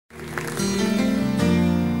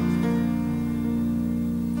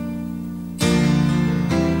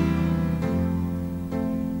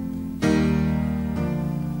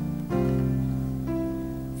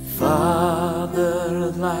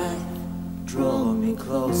me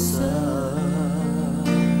closer.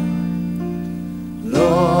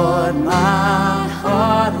 Lord, my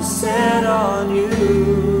heart is set on you.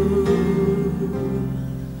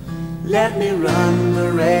 Let me run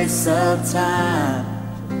the race of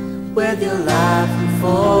time with your life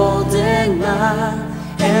unfolding mine,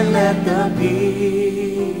 and let the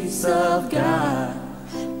peace of God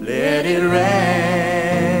let it rain.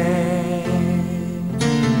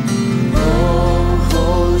 Oh,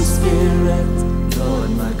 Holy Spirit, Lord,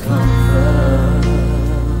 my comfort,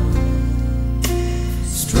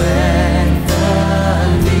 strengthen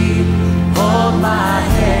me, hold my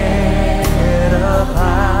head up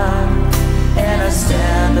high, and I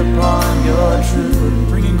stand upon your truth,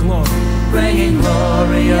 bringing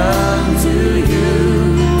glory unto you,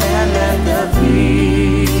 and let the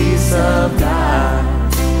peace of God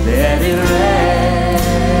let it rain.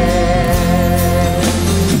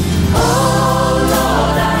 Oh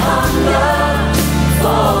Lord, I hunger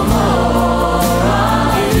for more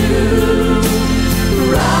of you.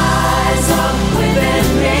 Rise up within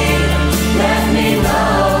me, let me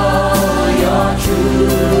know your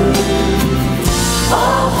truth.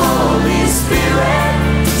 Oh Holy Spirit,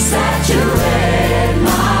 saturate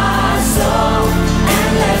my soul, and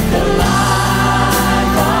let the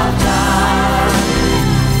light of God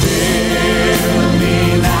fill me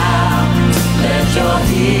now. Let your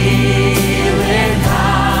healing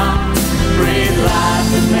come, breathe life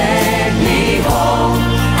and make me whole,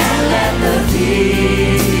 and let the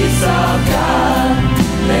peace of God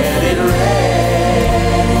let it rain.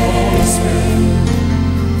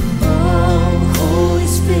 Oh, Holy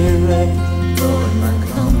Spirit, Lord, my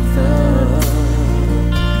comfort,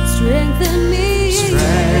 strengthen me,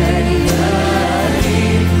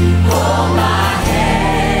 hold my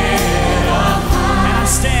head up high,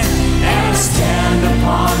 and I stand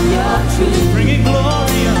upon your truth, bringing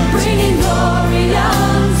glory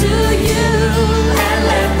unto you, and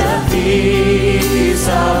let the peace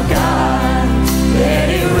of God let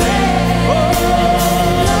it rain. Oh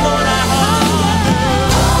Lord, I hunger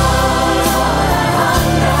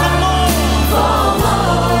for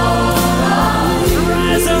more of you.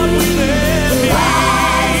 Rise up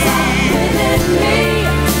within me,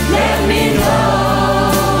 let me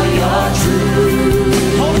know your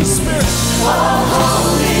truth. Holy Spirit, oh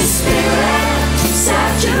Holy Spirit,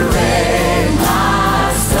 saturate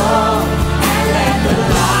my soul, and let the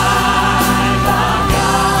light of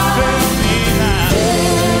God fill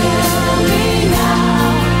me now.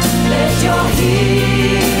 Let your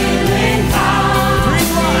healing power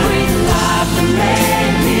breathe life and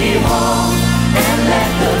make me whole, and let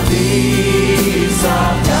the peace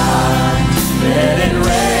of God let it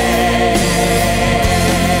rain.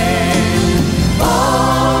 Oh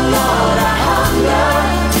Lord, I hunger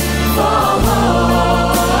for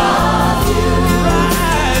more of you.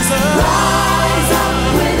 Rise up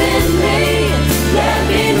within me, let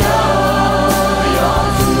me know your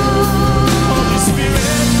truth. Holy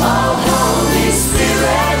Spirit, oh Holy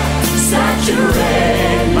Spirit,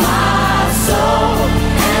 saturate my soul,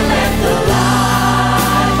 and let the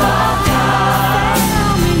light of God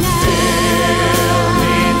fill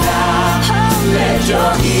me now. Let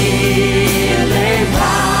your healing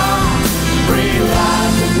power breathe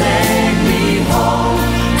life and make me whole,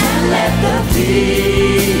 and let the peace